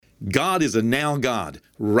God is a now God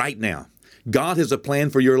right now. God has a plan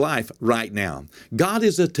for your life right now. God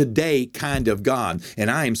is a today kind of God, and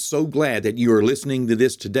I am so glad that you are listening to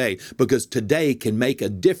this today, because today can make a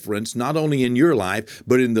difference not only in your life,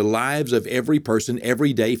 but in the lives of every person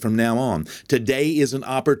every day from now on. Today is an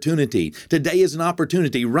opportunity. Today is an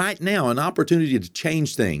opportunity right now, an opportunity to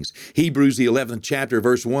change things. Hebrews, the 11th chapter,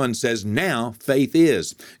 verse 1 says, now faith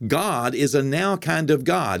is. God is a now kind of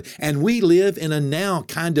God, and we live in a now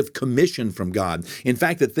kind of commission from God. In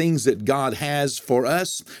fact, the things that God has for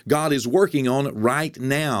us, God is working on right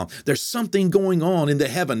now. There's something going on in the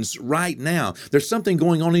heavens right now. There's something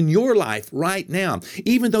going on in your life right now.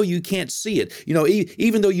 Even though you can't see it,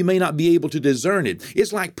 even though you may not be able to discern it,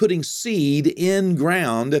 it's like putting seed in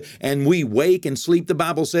ground, and we wake and sleep. The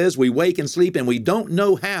Bible says we wake and sleep and we don't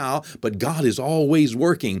know how, but God is always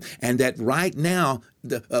working, and that right now,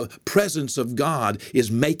 the presence of God is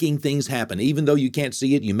making things happen. Even though you can't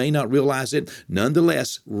see it, you may not realize it.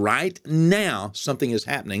 Nonetheless, right now, something is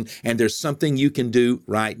happening, and there's something you can do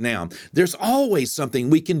right now. There's always something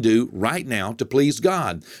we can do right now to please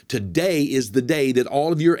God. Today is the day that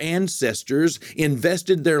all of your ancestors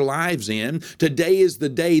invested their lives in. Today is the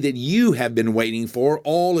day that you have been waiting for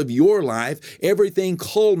all of your life. Everything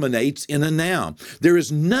culminates in a now. There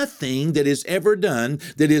is nothing that is ever done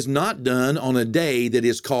that is not done on a day that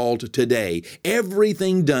is called today.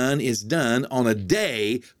 Everything done is done on a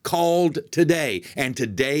day called today, and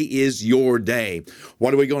today is your day.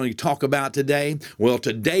 What are we going to talk about today? Well,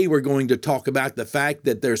 today we're going to talk about the fact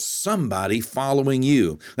that there's somebody following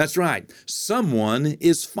you. That's right. Someone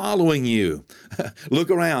is following you. Look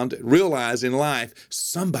around, realize in life,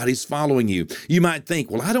 somebody's following you. You might think,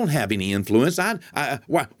 well, I don't have any influence.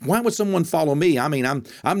 Why would someone follow me? I mean,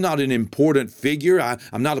 I'm not an important figure.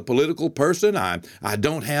 I'm not a political person. I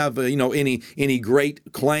don't have any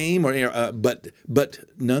great claim but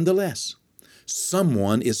nonetheless,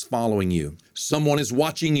 someone is following you. Someone is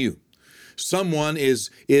watching you. Someone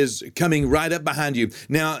is coming right up behind you.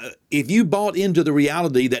 Now, if you bought into the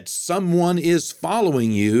reality that someone is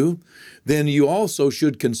following you, then you also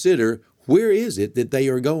should consider, where is it that they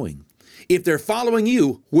are going? If they're following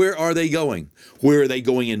you, where are they going? Where are they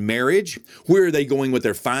going in marriage? Where are they going with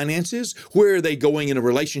their finances? Where are they going in a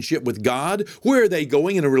relationship with God? Where are they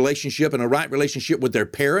going in a relationship, in a right relationship with their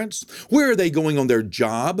parents? Where are they going on their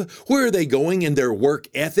job? Where are they going in their work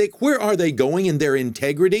ethic? Where are they going in their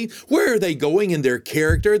integrity? Where are they going in their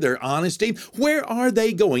character, their honesty? Where are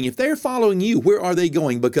they going? If they're following you, where are they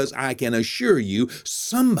going? Because I can assure you,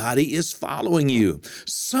 somebody is following you.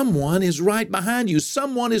 Someone is right behind you.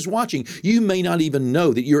 Someone is watching. You may not even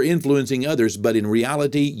know that you're influencing others, but in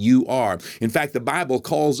reality, you are. In fact, the Bible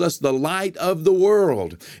calls us the light of the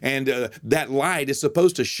world, and that light is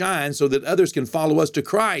supposed to shine so that others can follow us to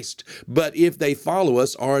Christ. But if they follow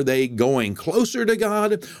us, are they going closer to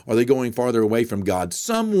God? Or are they going farther away from God?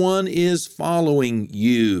 Someone is following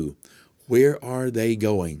you. Where are they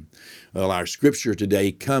going? Well, our scripture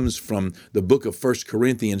today comes from the book of 1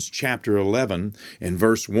 Corinthians chapter 11 and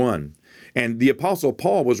verse 1. And the Apostle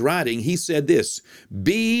Paul was writing, he said this,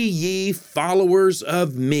 "Be ye followers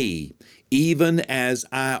of me, even as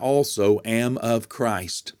I also am of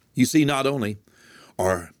Christ." You see, not only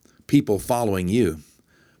are people following you,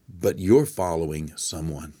 but you're following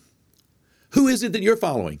someone. Who is it that you're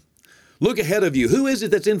following? Look ahead of you. Who is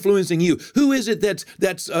it that's influencing you? Who is it that's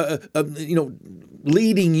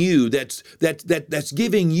leading you, that's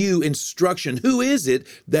giving you instruction? Who is it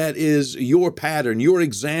that is your pattern, your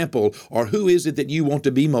example, or who is it that you want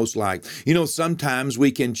to be most like? Sometimes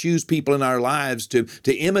we can choose people in our lives to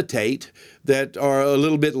imitate that are a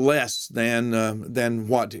little bit less than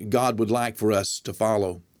what God would like for us to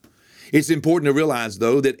follow. It's important to realize,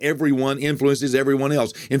 though, that everyone influences everyone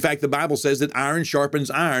else. In fact, the Bible says that iron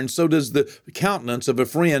sharpens iron, so does the countenance of a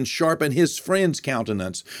friend sharpen his friend's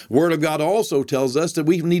countenance. The Word of God also tells us that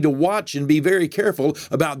we need to watch and be very careful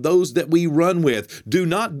about those that we run with. Do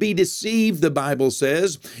not be deceived, the Bible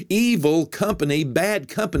says. Evil company, bad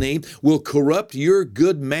company, will corrupt your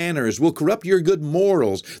good manners, will corrupt your good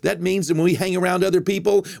morals. That means that when we hang around other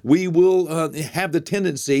people, we will have the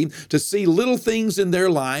tendency to see little things in their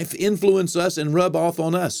life influence us and rub off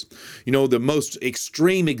on us. The most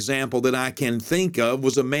extreme example that I can think of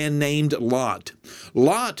was a man named Lot.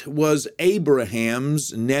 Lot was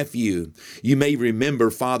Abraham's nephew. You may remember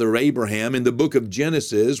Father Abraham in the book of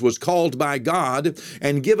Genesis was called by God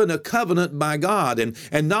and given a covenant by God.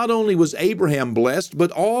 And not only was Abraham blessed, but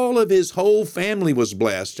all of his whole family was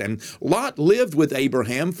blessed. And Lot lived with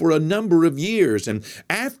Abraham for a number of years. And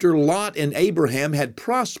after Lot and Abraham had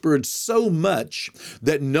prospered so much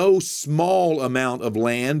that no small amount of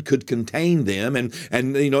land could contain them, and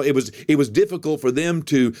it was difficult for them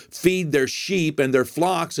to feed their sheep and their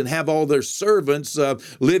flocks and have all their servants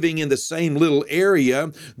living in the same little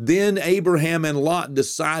area. Then Abraham and Lot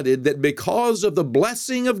decided that because of the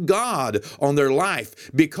blessing of God on their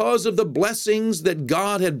life, because of the blessings that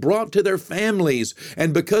God had brought to their families,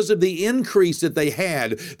 and because of the increase that they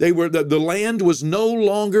had, the land was no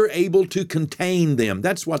longer able to contain them.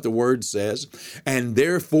 That's what the word says. And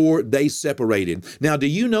therefore they separated. Now, do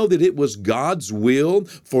you know that it was God's will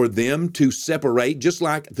for them to separate, just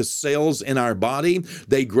like the cells in our body?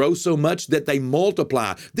 They grow so much that they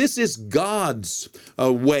multiply. This is God's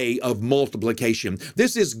way of multiplication.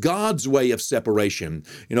 This is God's way of separation.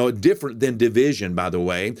 Different than division, by the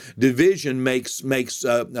way. Division makes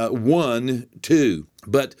one, two.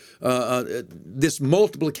 But this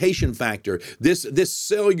multiplication factor, this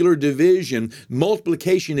cellular division,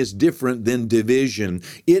 multiplication is different than division.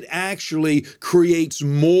 It actually creates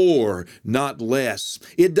more, not less.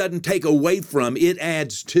 It doesn't take away from, it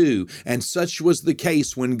adds to. And such was the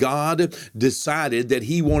case when God decided that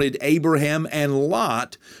he wanted Abraham and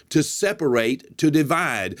Lot to separate, to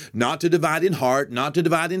divide. Not to divide in heart, not to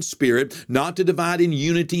divide in spirit, not to divide in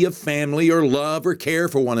unity of family or love or care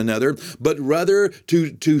for one another, but rather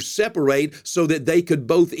to separate so that they could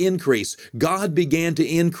both increase. God began to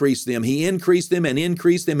increase them. He increased them and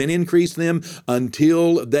increased them and increased them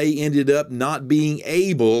until they ended up not being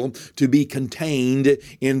able to be contained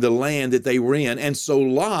in the land that they were in. And so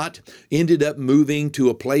Lot ended up moving to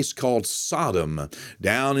a place called Sodom,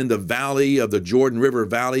 down in the valley of the Jordan River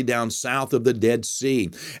Valley, down south of the Dead Sea.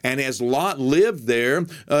 And as Lot lived there,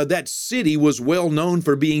 that city was well known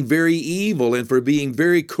for being very evil and for being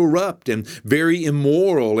very corrupt and very immoral.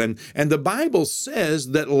 And the Bible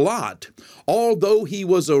says that Lot, although he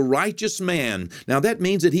was a righteous man, now that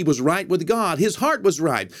means that he was right with God. His heart was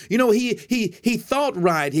right. He thought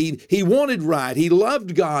right. He wanted right. He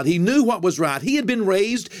loved God. He knew what was right. He had been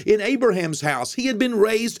raised in Abraham's house. He had been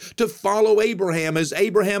raised to follow Abraham as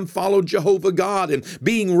Abraham followed Jehovah God. And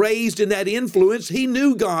being raised in that influence, he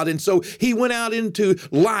knew God. And so he went out into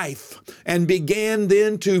life and began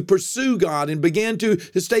then to pursue God and began to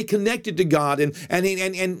stay connected to God. And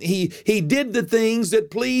he did the things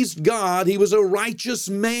that pleased God. He was a righteous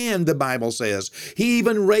man, the Bible says. He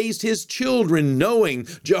even raised his children knowing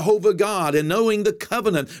Jehovah God and knowing the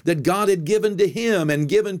covenant that God had given to him and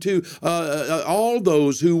given to all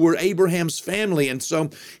those who were Abraham's family. And so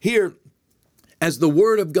here, as the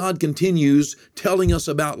Word of God continues telling us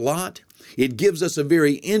about Lot, it gives us a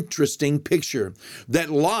very interesting picture that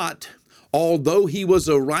Lot, although he was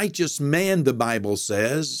a righteous man, the Bible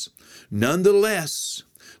says, nonetheless,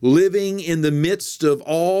 living in the midst of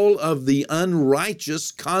all of the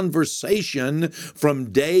unrighteous conversation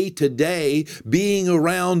from day to day, being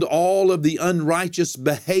around all of the unrighteous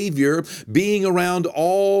behavior, being around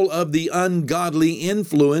all of the ungodly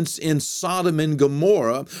influence in Sodom and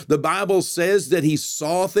Gomorrah, the Bible says that he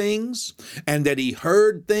saw things and that he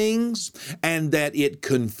heard things and that it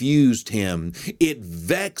confused him. It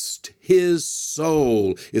vexed his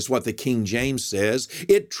soul, is what the King James says.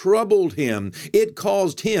 It troubled him. It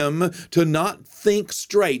caused him to not think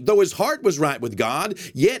straight. Though his heart was right with God,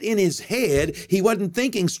 yet in his head, he wasn't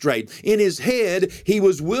thinking straight. In his head, he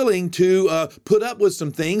was willing to put up with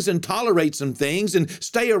some things and tolerate some things and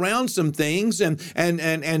stay around some things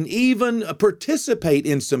and even participate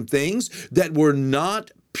in some things that were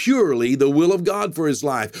not purely the will of God for his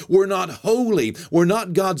life. We're not holy. We're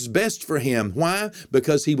not God's best for him. Why?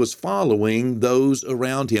 Because he was following those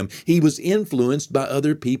around him. He was influenced by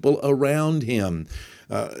other people around him.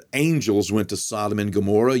 Angels went to Sodom and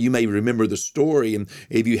Gomorrah. You may remember the story, and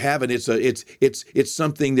if you haven't, it's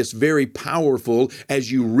something that's very powerful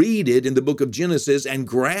as you read it in the book of Genesis and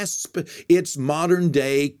grasp its modern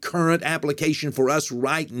day current application for us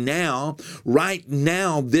right now. Right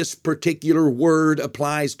now, this particular word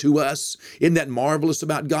applies to us. Isn't that marvelous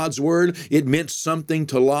about God's word? It meant something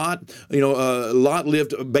to Lot. Lot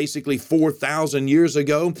lived basically 4,000 years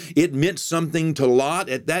ago. It meant something to Lot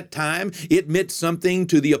at that time. It meant something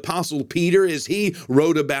to the Apostle Peter as he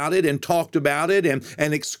wrote about it and talked about it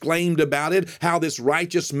and exclaimed about it, how this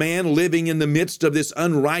righteous man living in the midst of this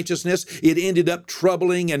unrighteousness, it ended up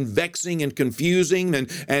troubling and vexing and confusing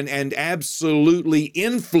and absolutely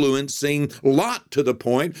influencing Lot to the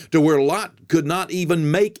point to where Lot could not even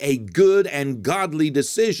make a good and godly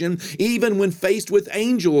decision, even when faced with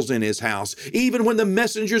angels in his house, even when the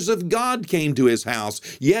messengers of God came to his house.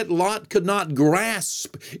 Yet Lot could not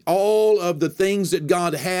grasp all of the things that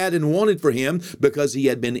God had and wanted for him because he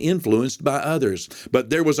had been influenced by others. But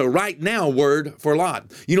there was a right now word for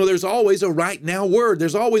Lot. You know, there's always a right now word.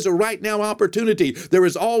 There's always a right now opportunity. There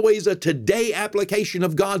is always a today application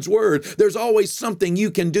of God's word. There's always something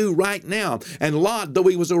you can do right now. And Lot, though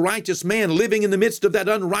he was a righteous man living in the midst of that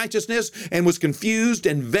unrighteousness and was confused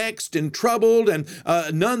and vexed and troubled, and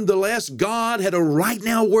nonetheless, God had a right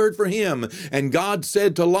now word for him. And God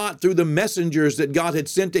said to Lot through the messengers that God had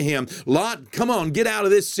sent to him, Lot, come on, get out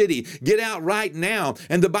of this city. Get out right now.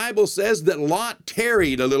 And the Bible says that Lot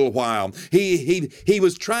tarried a little while. He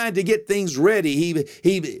was trying to get things ready.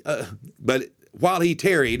 But while he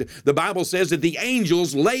tarried, the Bible says that the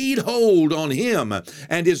angels laid hold on him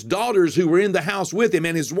and his daughters who were in the house with him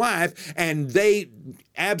and his wife, and they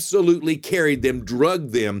absolutely carried them,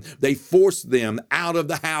 drugged them. They forced them out of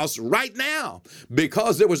the house right now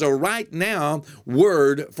because there was a right now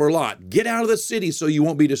word for Lot. Get out of the city so you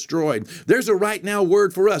won't be destroyed. There's a right now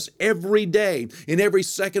word for us every day. In every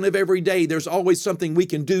second of every day, there's always something we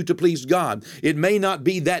can do to please God. It may not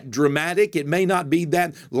be that dramatic. It may not be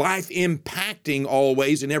that life impacting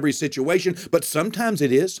always in every situation, but sometimes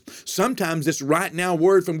it is. Sometimes this right now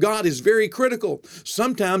word from God is very critical.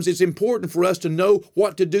 Sometimes it's important for us to know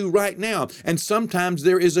what to do right now. And sometimes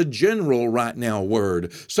there is a general right now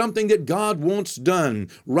word, something that God wants done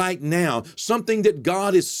right now, something that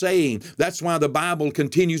God is saying. That's why the Bible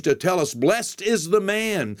continues to tell us, blessed is the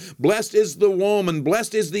man, blessed is the woman,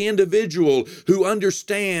 blessed is the individual who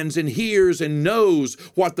understands and hears and knows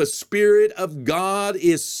what the Spirit of God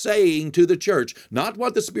is saying to the church, not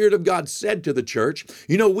what the Spirit of God said to the church.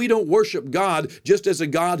 You know, we don't worship God just as a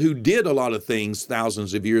God who did a lot of things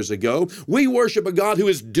thousands of years ago. We worship a God who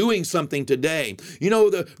is doing something today. You know,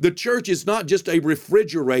 the church is not just a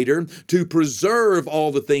refrigerator to preserve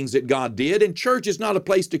all the things that God did, and church is not a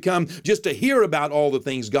place to come just to hear about all the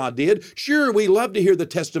things God did. Sure, we love to hear the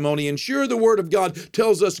testimony, and sure, the Word of God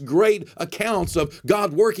tells us great accounts of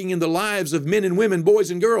God working in the lives of men and women, boys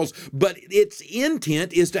and girls, but its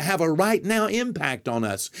intent is to have a right now impact on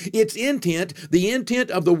us. Its intent, the intent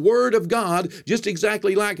of the Word of God, just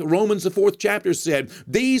exactly like Romans the 4th chapter said,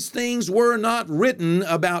 these things were not written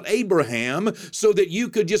about Abraham so that you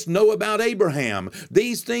could just know about Abraham.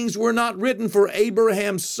 These things were not written for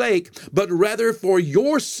Abraham's sake, but rather for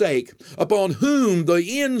your sake, upon whom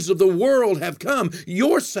the ends of the world have come,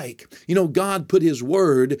 your sake. You know, God put His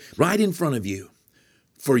Word right in front of you,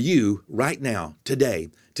 for you right now,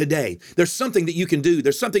 today. There's something that you can do.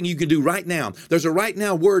 There's something you can do right now. There's a right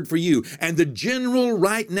now word for you. And the general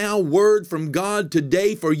right now word from God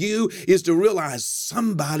today for you is to realize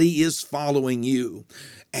somebody is following you.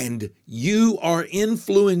 And you are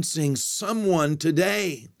influencing someone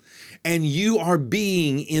today. And you are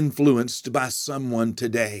being influenced by someone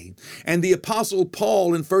today. And the Apostle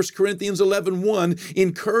Paul in 1 Corinthians 11:1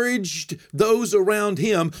 encouraged those around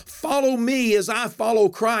him, follow me as I follow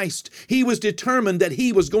Christ. He was determined that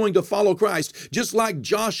he was going to follow Christ, just like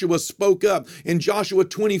Joshua spoke up in Joshua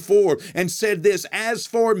 24 and said this, as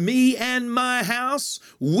for me and my house,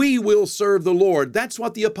 we will serve the Lord. That's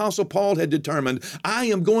what the Apostle Paul had determined. I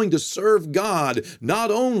am going to serve God, not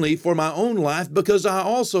only for my own life, because I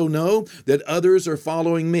also know that others are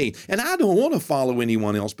following me. And I don't want to follow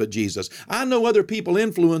anyone else but Jesus. I know other people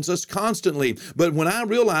influence us constantly, but when I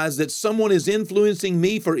realize that someone is influencing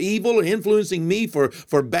me for evil or influencing me for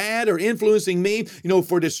bad or influencing me,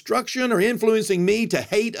 for destruction or influencing me to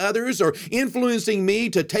hate others or influencing me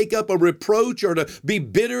to take up a reproach or to be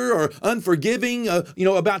bitter or unforgiving,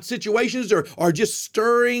 about situations or just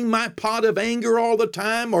stirring my pot of anger all the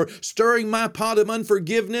time or stirring my pot of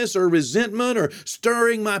unforgiveness or resentment or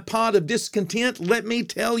stirring my pot of discontent, let me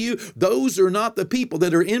tell you, those are not the people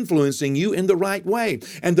that are influencing you in the right way.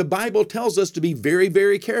 And the Bible tells us to be very,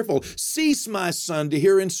 very careful. Cease, my son, to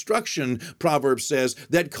hear instruction, Proverbs says,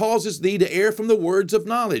 that causes thee to err from the words of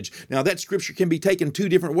knowledge. Now, that scripture can be taken two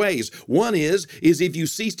different ways. One is if you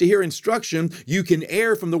cease to hear instruction, you can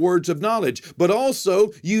err from the words of knowledge. But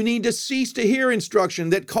also, you need to cease to hear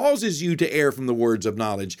instruction that causes you to err from the words of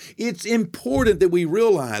knowledge. It's important that we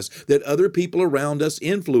realize that other people around us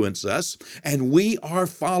influence us, and we are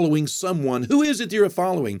following someone. Who is it you're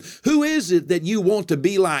following? Who is it that you want to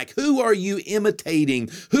be like? Who are you imitating?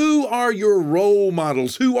 Who are your role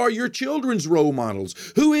models? Who are your children's role models?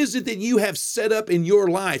 Who is it that you have set up in your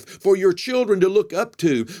life for your children to look up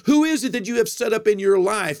to? Who is it that you have set up in your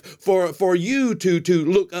life for you to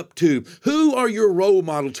look up to? Who are your role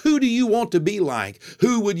models? Who do you want to be like?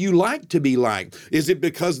 Who would you like to be like? Is it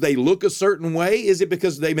because they look a certain way? Is it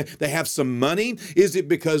because they have some money? Is it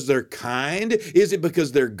because because they're kind? Is it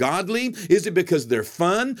because they're godly? Is it because they're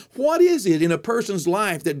fun? What is it in a person's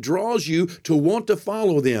life that draws you to want to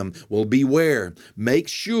follow them? Well, beware. Make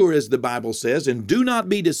sure, as the Bible says, and do not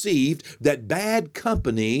be deceived, that bad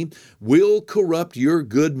company will corrupt your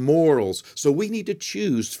good morals. So we need to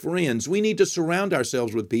choose friends. We need to surround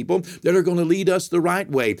ourselves with people that are going to lead us the right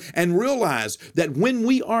way, and realize that when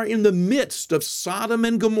we are in the midst of Sodom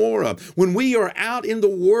and Gomorrah, when we are out in the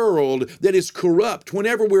world that is corrupt,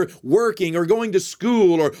 whenever we're working or going to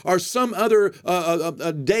school or some other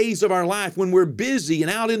days of our life, when we're busy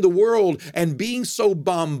and out in the world and being so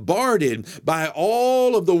bombarded by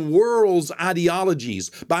all of the world's ideologies,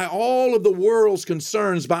 by all of the world's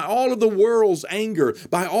concerns, by all of the world's anger,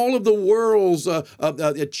 by all of the world's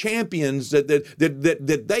champions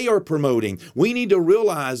that they are promoting, we need to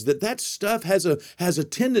realize that stuff has a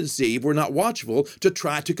tendency, if we're not watchful, to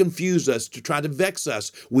try to confuse us, to try to vex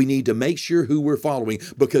us. We need to make sure who we're following,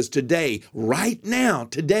 because today, right now,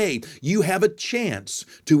 today, you have a chance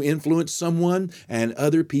to influence someone, and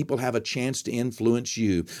other people have a chance to influence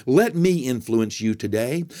you. Let me influence you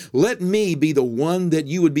today. Let me be the one that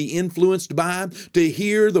you would be influenced by, to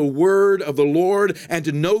hear the word of the Lord and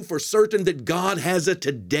to know for certain that God has a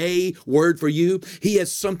today word for you. He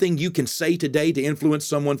has something you can say today to influence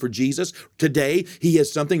someone for Jesus. Today, He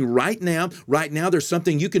has something right now. Right now, there's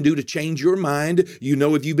something you can do to change your mind. You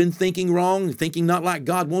know, if you've been thinking wrong, thinking not like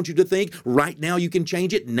God wants you to think, right now you can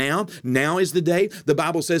change it. Now is the day. The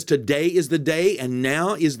Bible says today is the day, and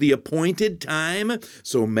now is the appointed time.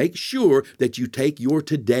 So make sure that you take your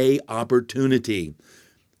today opportunity.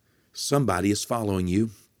 Somebody is following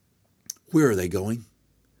you. Where are they going?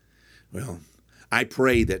 Well, I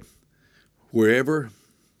pray that wherever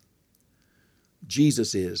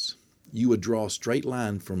Jesus is, you would draw a straight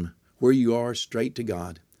line from where you are straight to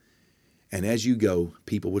God. And as you go,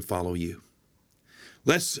 people would follow you.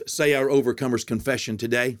 Let's say our Overcomer's Confession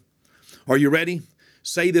today. Are you ready?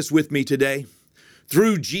 Say this with me today.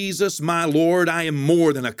 Through Jesus, my Lord, I am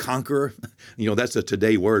more than a conqueror. You know, that's a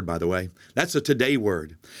today word, by the way. That's a today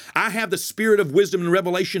word. I have the spirit of wisdom and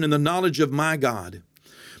revelation and the knowledge of my God.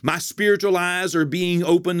 My spiritual eyes are being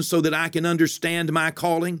opened so that I can understand my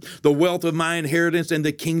calling, the wealth of my inheritance, and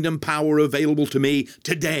the kingdom power available to me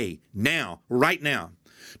today, now, right now.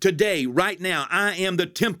 Today, right now, I am the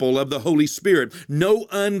temple of the Holy Spirit. No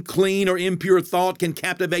unclean or impure thought can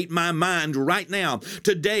captivate my mind right now.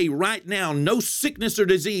 Today, right now, no sickness or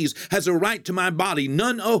disease has a right to my body.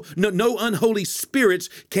 No unholy spirits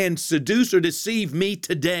can seduce or deceive me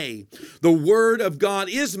today. The Word of God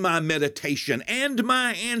is my meditation and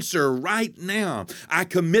my answer right now. I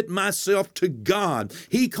commit myself to God.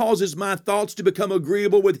 He causes my thoughts to become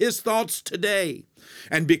agreeable with His thoughts today.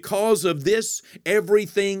 And because of this,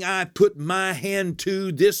 everything I put my hand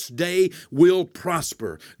to this day will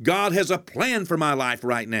prosper. God has a plan for my life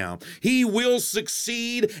right now. He will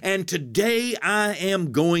succeed, and today I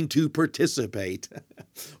am going to participate.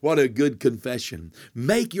 What a good confession.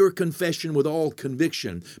 Make your confession with all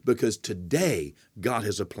conviction, because today God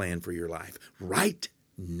has a plan for your life. Right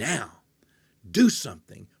now, do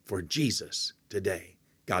something for Jesus today.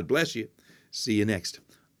 God bless you. See you next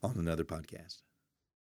on another podcast.